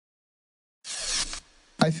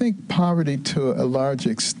I think poverty to a large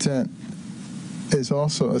extent is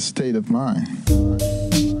also a state of mind.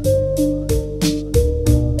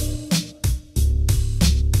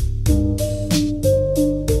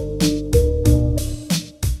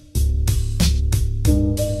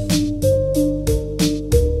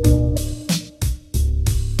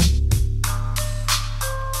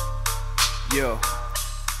 Yo.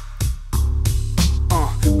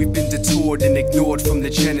 We've been detoured and ignored from the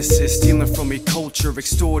genesis, stealing from a culture,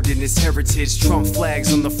 extorting its heritage. Trump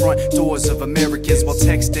flags on the front doors of Americans, while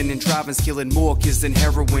texting and driving's killing more kids than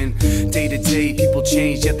heroin. Day to day, people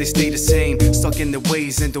change, yet they stay the same, stuck in their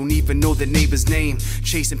ways and don't even know their neighbor's name.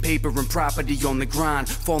 Chasing paper and property on the grind,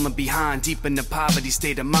 falling behind, deep in the poverty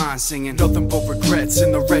state of mind, singing nothing but regrets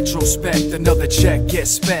in the retrospect. Another check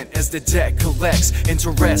gets spent as the debt collects.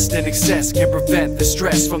 Interest and excess can't prevent the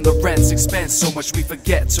stress from the rent's expense, so much we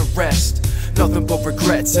forget to rest. Nothing but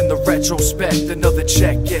regrets in the retrospect. Another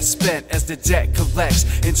check gets spent as the debt collects.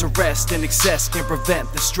 Interest and excess can't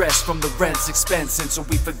prevent the stress from the rent's expense, and so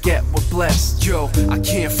we forget we're blessed. Yo, I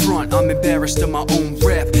can't front, I'm embarrassed of my own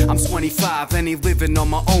rep. I'm 25 and ain't living on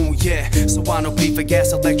my own, yeah. So I don't pay for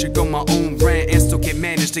gas, electric on my own rent, and still can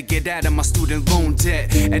manage to get out of my student loan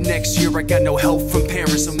debt. And next year I got no help from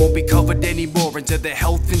parents and won't be covered anymore into the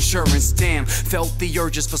health insurance. Damn, felt the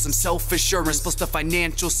urges for some self-assurance, plus the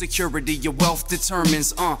financial security your wealth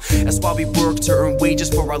determines. That's why we work to earn wages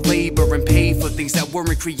for our labor and pay for things that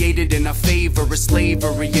weren't created in our favor. It's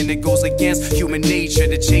slavery and it goes against human nature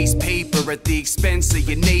to chase paper at the expense of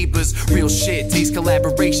your neighbors. Real shit takes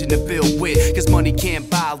collaboration to build with, cause money can't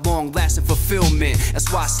buy long-lasting fulfillment.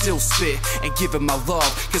 That's why I still spit and give it my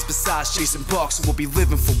love, cause besides chasing bucks, we'll be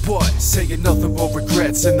living for what? Saying nothing but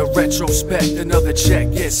regrets in the retrospect. Another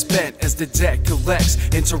check gets spent as the debt collects.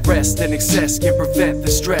 Interest and excess can't prevent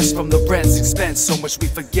the stress from the rent's expense, so much we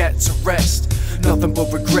forget to rest. Nothing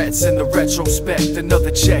but regrets in the retrospect. Another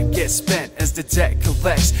check gets spent as the debt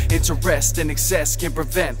collects. Interest and excess can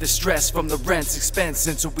prevent the stress from the rent's expense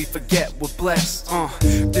until we forget we're blessed.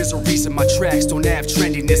 There's a reason my tracks don't have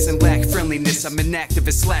trendiness and lack friendliness. I'm an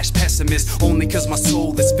activist / pessimist, only cause my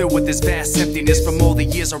soul is filled with this vast emptiness from all the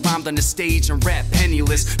years I rhymed on the stage and rap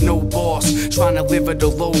penniless. No boss, trying to live at a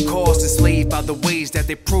low cost, enslaved by the ways that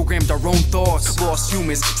they programmed our own thoughts. Lost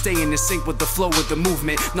humans, staying in sync with the flow of the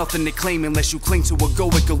movement. Nothing to claim unless you cling to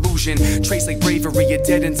egoic illusion. Trace like bravery, are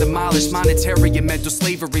dead and demolished. Monetary and mental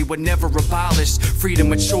slavery were never abolished.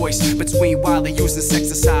 Freedom of choice between wildly using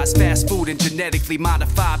exercise, fast food and genetically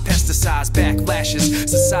modified pesticides. Backlashes,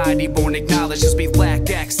 society won't acknowledge as we lack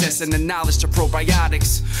access and the knowledge to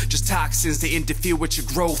probiotics. Just toxins to interfere with your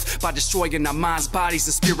growth by destroying our minds, bodies,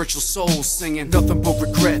 and spiritual souls. Singing nothing but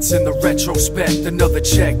regrets in the retrospect. Another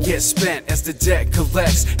check gets spent as the debt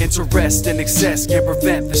collects. Interest and excess can't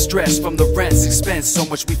prevent the stress from the rent's expense, so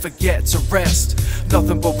much we forget to rest.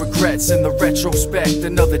 Nothing but regrets in the retrospect.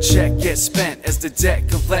 Another check gets spent as the debt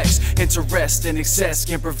collects. Interest and excess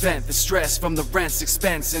can't prevent the stress from the rent's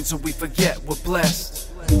expense until we forget we're blessed.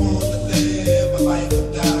 Born to live a life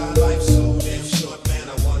or die, life so damn short, man,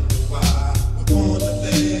 I wonder why. We're born to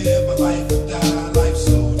live a life or die, life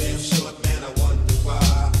so damn short, man, I wonder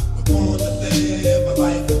why. We're born to live a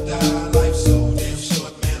life or die, life so damn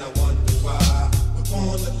short, man, I wonder why. We're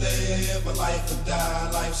born to live a life or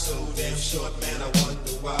die, life so damn short, man, I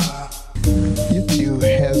wonder why. You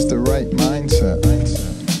has the right mindset.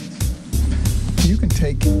 You can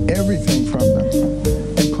take everything from them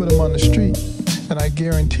and put them on the street, and I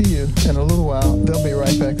guarantee you, in a little while, they'll be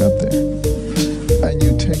right back up there. And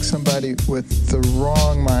you take somebody with the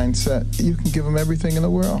wrong mindset, you can give them everything in the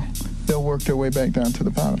world. They'll work their way back down to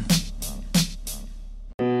the bottom.